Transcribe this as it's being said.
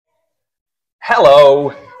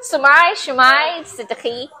Hello. Shwmae, sut ydych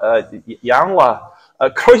chi? Iawn la.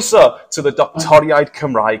 CROESO to the Doctoriaid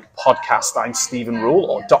Cymraeg podcast. I'm Stephen Rule,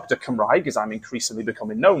 or Doctor Cymraeg, as I'm increasingly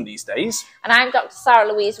becoming known these days. And I'm Dr.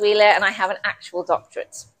 Sara Wheeler, and I have an actual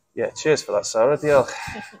doctorate. Yeah, cheers for that, Sarah. Diolch.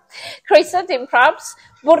 CROESO, dim probs.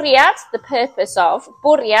 Bwriad, the purpose of,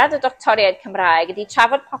 bwriad y Doctoriaid Cymraeg ydy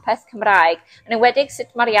trafod popeth Cymraeg, yn enwedig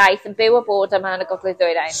sut mae'r iaith yn byw a bod yma yn y Gogledd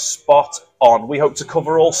Dwyrain. Spot on. We hope to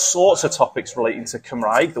cover all sorts of topics relating to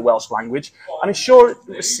Cymraeg, the Welsh language, and ensure it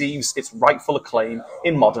receives its rightful acclaim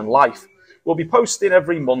in modern life. We'll be posting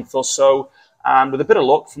every month or so, and with a bit of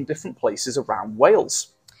luck, from different places around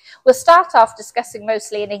Wales. We'll start off discussing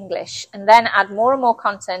mostly in English and then add more and more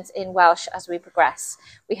content in Welsh as we progress.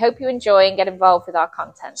 We hope you enjoy and get involved with our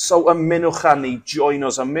content. So ymunwch â ni, join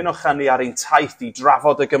us, ymunwch â ni ar ein taith I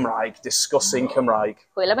drafod y Gymraeg, discussing Cymraeg.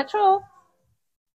 Hwyl am y tro!